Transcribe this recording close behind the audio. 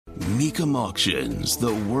Mecum Auctions,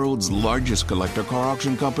 the world's largest collector car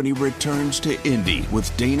auction company, returns to Indy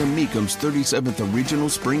with Dana Mecum's 37th Original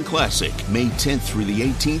Spring Classic, May 10th through the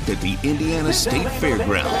 18th at the Indiana State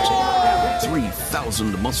Fairgrounds.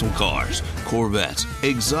 3,000 muscle cars, Corvettes,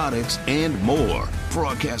 exotics, and more.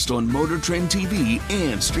 Broadcast on Motor Trend TV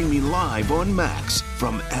and streaming live on Max.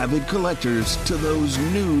 From avid collectors to those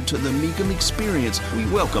new to the Mecum experience, we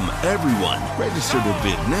welcome everyone. Register to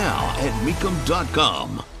bid now at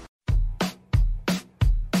Mecum.com.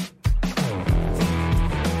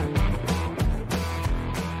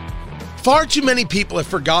 Far too many people have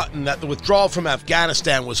forgotten that the withdrawal from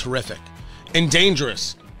Afghanistan was horrific and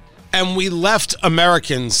dangerous. And we left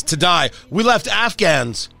Americans to die. We left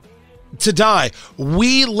Afghans to die.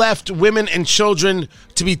 We left women and children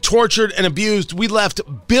to be tortured and abused. We left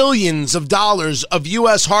billions of dollars of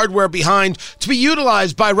U.S. hardware behind to be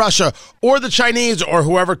utilized by Russia or the Chinese or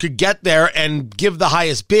whoever could get there and give the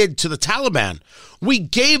highest bid to the Taliban. We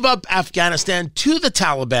gave up Afghanistan to the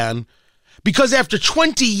Taliban because after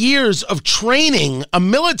 20 years of training a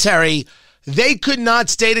military, they could not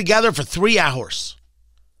stay together for 3 hours.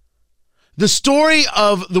 The story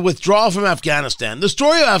of the withdrawal from Afghanistan, the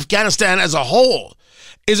story of Afghanistan as a whole,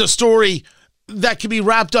 is a story that can be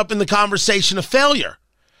wrapped up in the conversation of failure.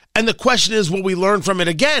 And the question is, will we learn from it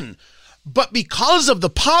again? But because of the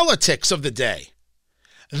politics of the day,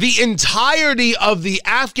 the entirety of the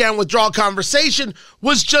Afghan withdrawal conversation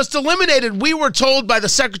was just eliminated. We were told by the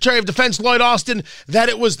Secretary of Defense, Lloyd Austin, that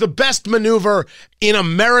it was the best maneuver in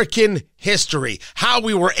American history. How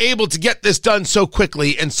we were able to get this done so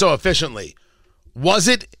quickly and so efficiently. Was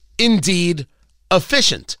it indeed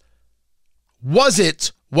efficient? Was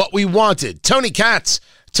it what we wanted? Tony Katz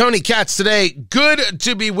today, good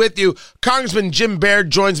to be with you. Congressman Jim Baird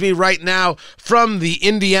joins me right now from the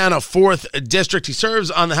Indiana 4th District. He serves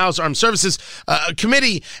on the House Armed Services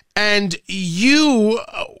Committee, and you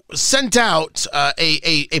sent out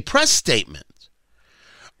a press statement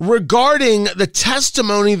regarding the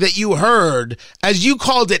testimony that you heard, as you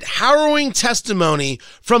called it, harrowing testimony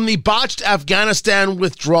from the botched Afghanistan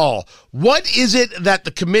withdrawal. What is it that the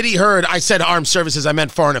committee heard? I said Armed Services, I meant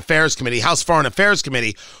Foreign Affairs Committee, House Foreign Affairs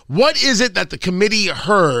Committee. What is it that the committee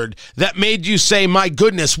heard that made you say, my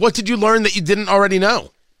goodness, what did you learn that you didn't already know?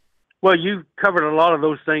 Well, you covered a lot of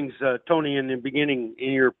those things, Tony, in the beginning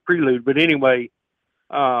in your prelude. But anyway,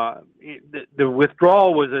 the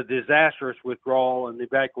withdrawal was a disastrous withdrawal and the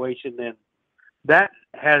evacuation, and that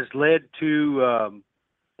has led to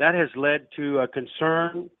a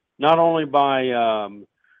concern not only by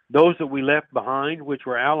those that we left behind, which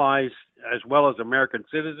were allies as well as American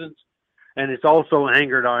citizens, and it's also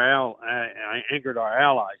angered our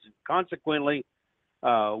allies. And consequently,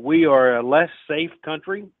 we are a less safe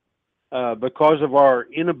country because of our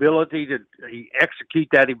inability to execute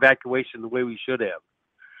that evacuation the way we should have.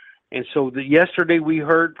 And so yesterday we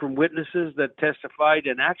heard from witnesses that testified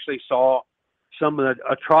and actually saw some of the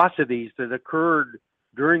atrocities that occurred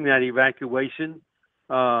during that evacuation,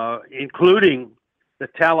 including the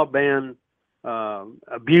Taliban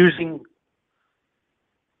abusing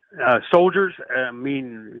soldiers,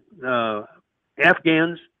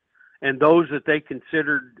 Afghans, and those that they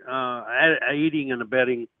considered aiding and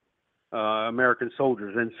abetting American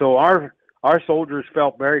soldiers. And so our soldiers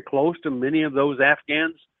felt very close to many of those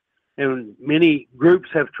Afghans. And many groups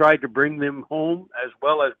have tried to bring them home as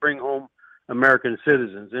well as bring home American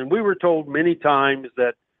citizens. And we were told many times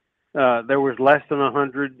that there was less than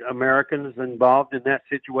 100 Americans involved in that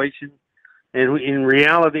situation. And in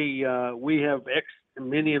reality, we have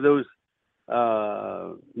many of those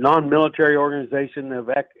non-military organizations have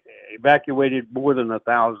evacuated more than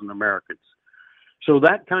 1,000 Americans. So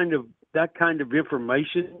that kind of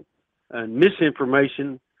information and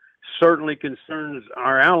misinformation certainly concerns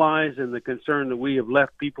our allies, and the concern that we have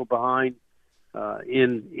left people behind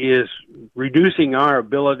is reducing our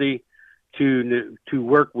ability to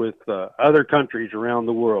work with other countries around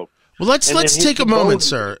the world. Well, let's take a moment,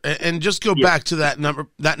 sir, and just go back to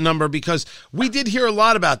that number, because we did hear a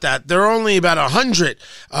lot about that. There are only about 100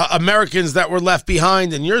 Americans that were left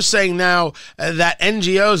behind, and you're saying now that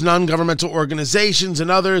NGOs, non-governmental organizations, and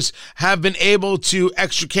others have been able to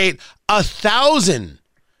extricate 1,000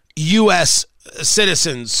 U.S.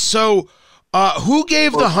 citizens. So who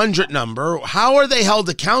gave the 100 number? How are they held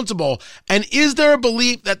accountable? And is there a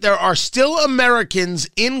belief that there are still Americans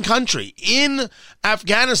in country, in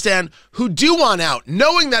Afghanistan, who do want out,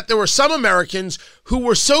 knowing that there were some Americans who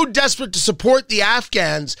were so desperate to support the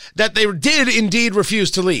Afghans that they did indeed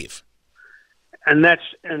refuse to leave? And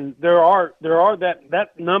there are that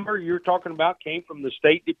number you're talking about came from the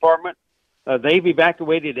State Department. They've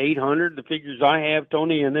evacuated 800, the figures I have,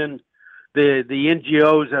 Tony, and then the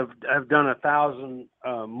NGOs have done 1,000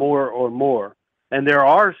 more, and there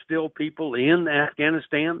are still people in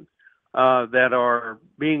Afghanistan that are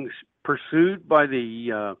being pursued by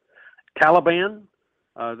the Taliban.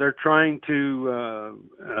 They're trying to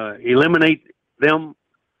eliminate them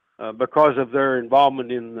because of their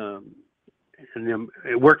involvement in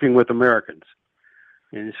working with Americans.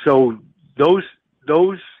 And so those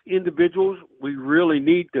individuals, we really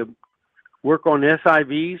need to work on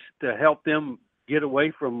SIVs to help them get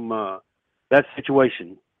away from that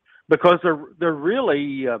situation, because they're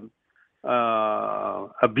really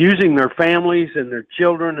abusing their families and their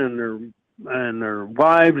children and their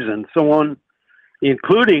wives and so on,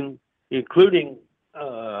 including killing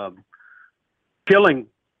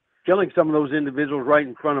some of those individuals right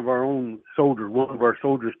in front of our own soldiers. One of our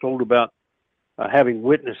soldiers told about having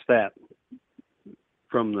witnessed that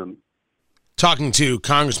from them. Talking to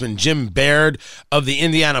Congressman Jim Baird of the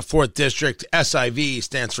Indiana 4th District. SIV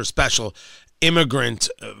stands for Special Immigrant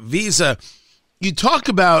Visa. You talk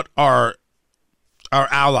about our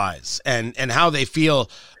allies and how they feel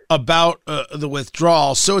about the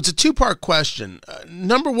withdrawal. So it's a two-part question.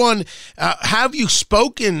 Number one, have you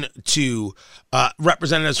spoken to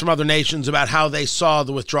representatives from other nations about how they saw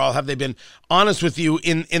the withdrawal? Have they been honest with you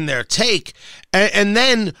in their take? And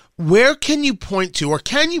then where can you point to, or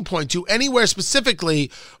can you point to anywhere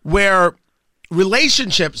specifically where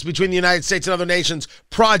relationships between the United States and other nations,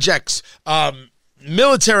 projects,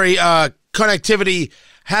 military connectivity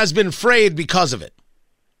has been frayed because of it?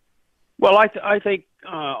 Well, I think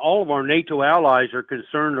all of our NATO allies are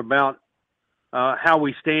concerned about how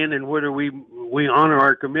we stand and whether we honor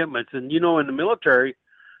our commitments. And, in the military,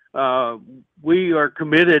 we are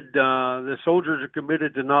committed, the soldiers are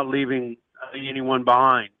committed to not leaving anyone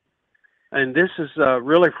behind. And this is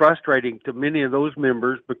really frustrating to many of those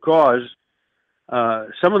members, because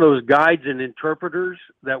some of those guides and interpreters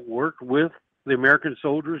that work with the American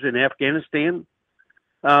soldiers in Afghanistan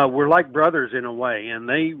were like brothers in a way, and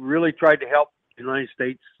they really tried to help the United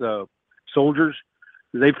States soldiers.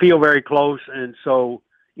 They feel very close, and so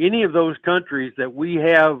any of those countries that we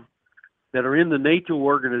have that are in the NATO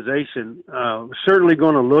organization certainly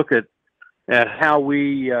going to look at how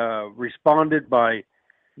we responded by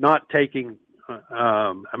not taking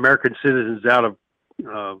American citizens out of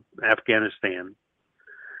Afghanistan.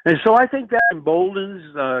 And so I think that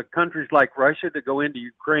emboldens countries like Russia to go into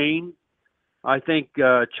Ukraine. I think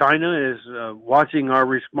China is watching our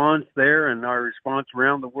response there and our response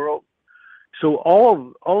around the world. So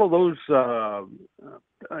all of those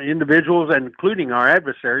individuals, including our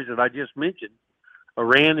adversaries that I just mentioned,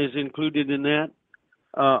 Iran is included in that,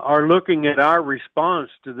 are looking at our response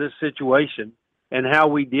to this situation and how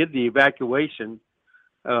we did the evacuation,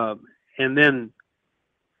 and then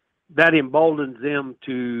that emboldens them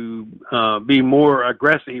to be more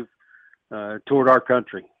aggressive toward our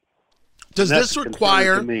country. Does this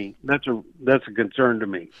require? To me, that's a concern to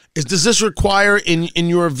me. Does this require, in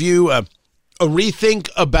your view, a rethink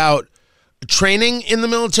about training in the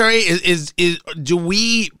military? Do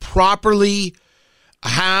we properly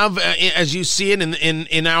have, as you see it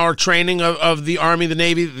in our training of the Army, the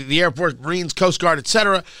Navy, the Air Force, Marines, Coast Guard,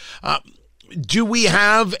 etc., do we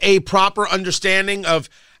have a proper understanding of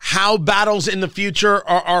how battles in the future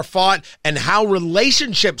are fought and how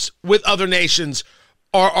relationships with other nations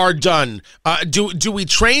are done? Do we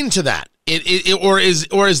train to that? Or is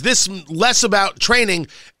this less about training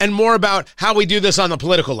and more about how we do this on the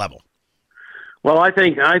political level? Well, I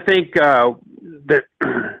think that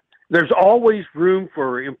there's always room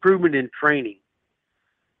for improvement in training.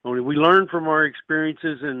 Only we learn from our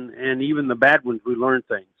experiences, and even the bad ones, we learn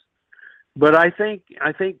things. But I think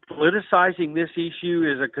politicizing this issue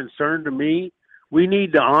is a concern to me. We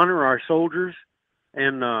need to honor our soldiers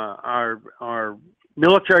and our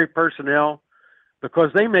military personnel,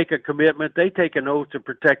 because they make a commitment, they take an oath to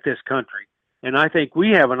protect this country. And I think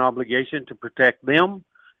we have an obligation to protect them,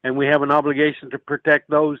 and we have an obligation to protect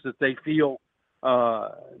those that they feel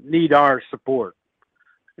need our support.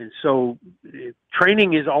 And so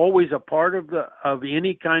training is always a part of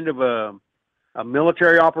any kind of a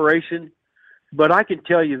military operation. But I can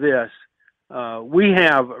tell you this, we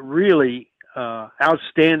have really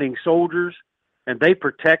outstanding soldiers, and they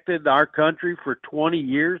protected our country for 20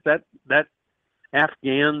 years. That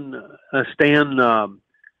Afghanistan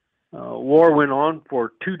war went on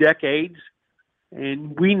for 2 decades,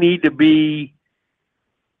 and we need to be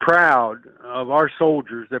proud of our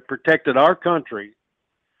soldiers that protected our country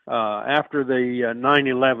after the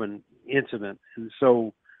 9/11 incident. And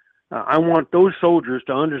so I want those soldiers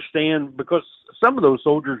to understand, because some of those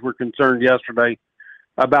soldiers were concerned yesterday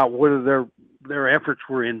about whether their efforts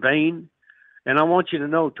were in vain. And I want you to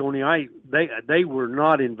know, Tony, they were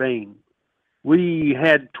not in vain. We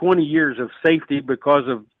had 20 years of safety because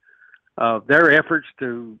of their efforts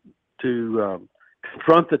to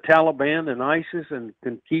confront the Taliban and ISIS and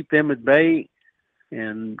keep them at bay.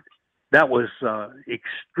 And that was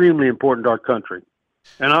extremely important to our country.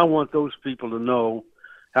 And I want those people to know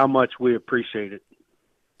how much we appreciate it.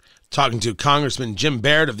 Talking to Congressman Jim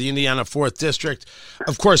Baird of the Indiana 4th District.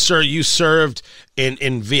 Of course, sir, you served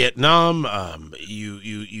in Vietnam.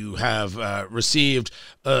 You have received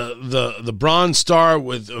the Bronze Star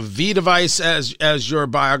with a V device, as your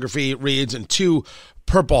biography reads, and 2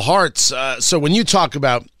 Purple Hearts. So when you talk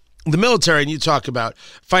about the military and you talk about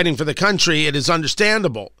fighting for the country, it is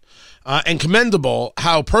understandable and commendable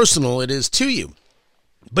how personal it is to you.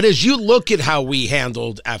 But as you look at how we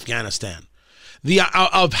handled Afghanistan,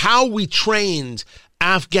 of how we trained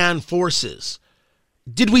Afghan forces,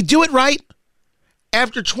 did we do it right?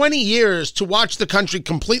 After 20 years, to watch the country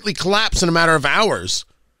completely collapse in a matter of hours,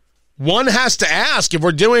 one has to ask, if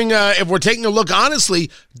we're taking a look honestly,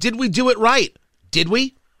 did we do it right? Did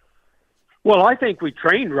we? Well, I think we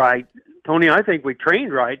trained right, Tony. I think we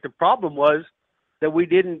trained right. The problem was that we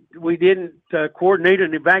didn't coordinate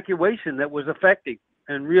an evacuation that was effective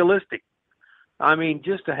and realistic. I mean,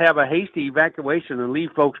 just to have a hasty evacuation and leave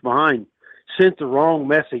folks behind sent the wrong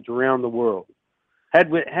message around the world. Had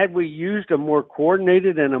we used a more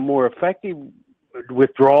coordinated and a more effective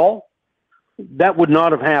withdrawal, that would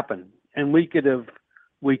not have happened, and we could have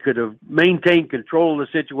maintained control of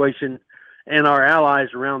the situation, and our allies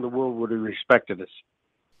around the world would have respected us.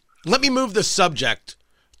 Let me move the subject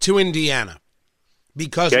to Indiana,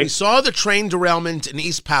 because we saw the train derailment in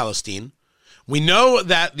East Palestine. We know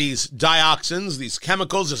that these dioxins, these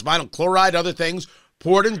chemicals, this vinyl chloride, other things,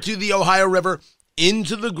 poured into the Ohio River,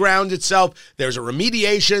 into the ground itself. There's a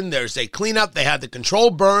remediation. There's a cleanup. They had to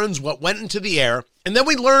control burns, what went into the air. And then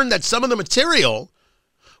we learned that some of the material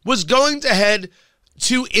was going to head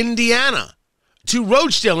to Indiana, to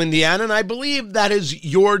Roachdale, Indiana, and I believe that is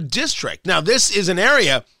your district. Now, this is an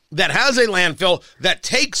area that has a landfill that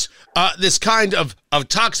takes this kind of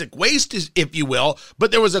toxic waste, if you will,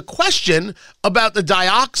 but there was a question about the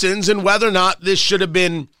dioxins and whether or not this should have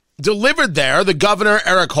been delivered there. The governor,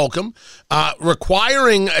 Eric Holcomb,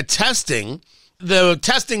 requiring a testing, the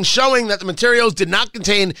testing showing that the materials did not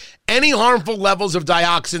contain any harmful levels of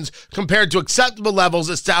dioxins compared to acceptable levels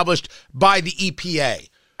established by the EPA.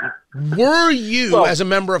 Were you, as a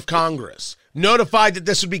member of Congress, notified that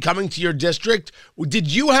this would be coming to your district?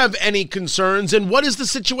 Did you have any concerns? And what is the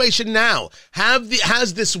situation now?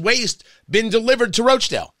 Has this waste been delivered to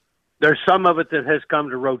Roachdale? There's some of it that has come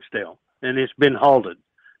to Roachdale, and it's been halted.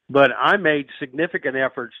 But I made significant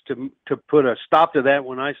efforts to put a stop to that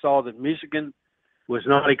when I saw that Michigan was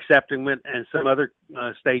not accepting it, and some other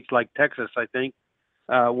states like Texas, I think,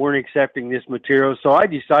 weren't accepting this material. So I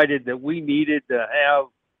decided that we needed to have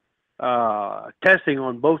testing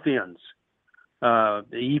on both ends.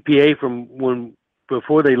 The EPA from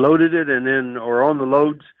before they loaded it, and then or on the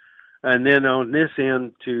loads, and then on this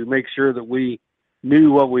end to make sure that we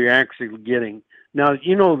knew what we were actually getting. Now,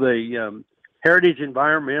 you know, the Heritage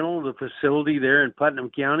Environmental, the facility there in Putnam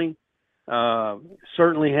County,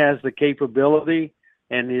 certainly has the capability,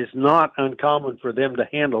 and is not uncommon for them to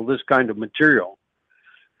handle this kind of material.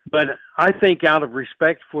 But I think out of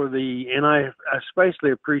respect for and I especially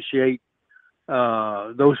appreciate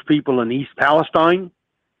those people in East Palestine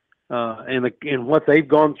and what they've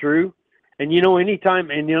gone through. And, you know, anytime,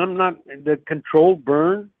 and I'm not the controlled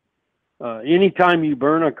burn, anytime you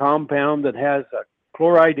burn a compound that has a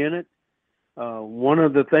chloride in it, one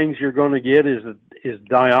of the things you're going to get is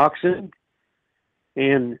dioxin,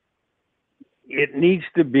 and it needs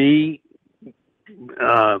to be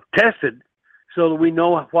tested so that we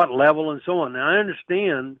know what level and so on. Now, I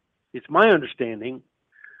understand, it's my understanding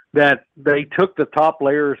that they took the top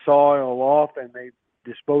layer of soil off and they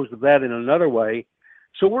disposed of that in another way.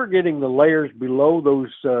 So we're getting the layers below those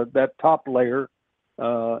that top layer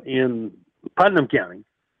in Putnam County.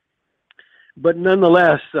 But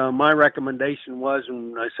nonetheless, my recommendation was,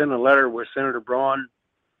 and I sent a letter with Senator Braun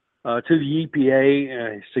to the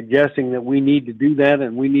EPA suggesting that we need to do that,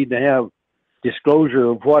 and we need to have disclosure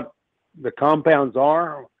of what the compounds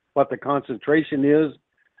are, what the concentration is,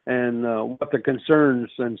 and what the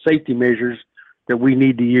concerns and safety measures that we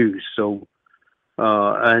need to use. So,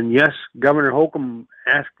 and yes, Governor Holcomb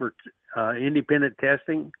asked for independent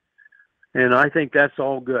testing, and I think that's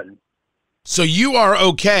all good. So you are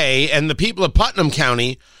okay, and the people of Putnam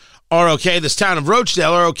County are okay, this town of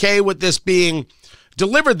Roachdale are okay with this being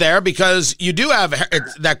delivered there, because you do have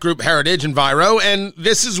that group Heritage Enviro, and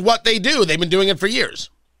this is what they do. They've been doing it for years.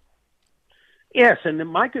 Yes, and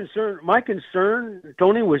my concern,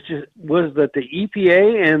 Tony, was that the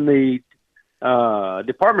EPA and the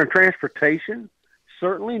Department of Transportation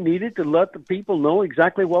certainly needed to let the people know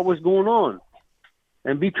exactly what was going on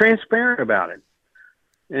and be transparent about it,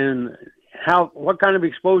 and what kind of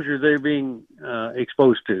exposure they're being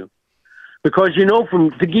exposed to. Because to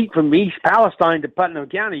get from East Palestine to Putnam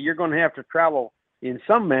County, you're going to have to travel in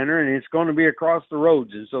some manner, and it's going to be across the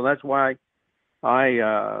roads, and so that's why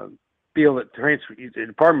I feel that the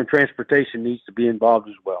Department of Transportation needs to be involved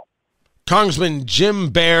as well. Congressman Jim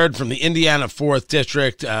Baird from the Indiana 4th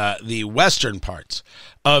District, the western parts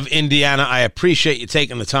of Indiana. I appreciate you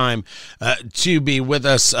taking the time to be with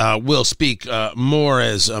us. We'll speak more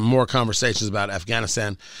as more conversations about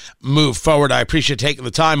Afghanistan move forward. I appreciate taking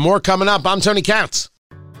the time. More coming up. I'm Tony Katz.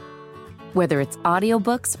 Whether it's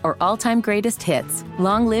audiobooks or all-time greatest hits,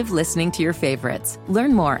 long live listening to your favorites.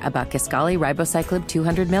 Learn more about Kisqali Ribociclib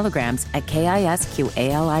 200 milligrams at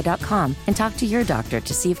KISQALI.com and talk to your doctor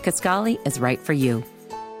to see if Kisqali is right for you.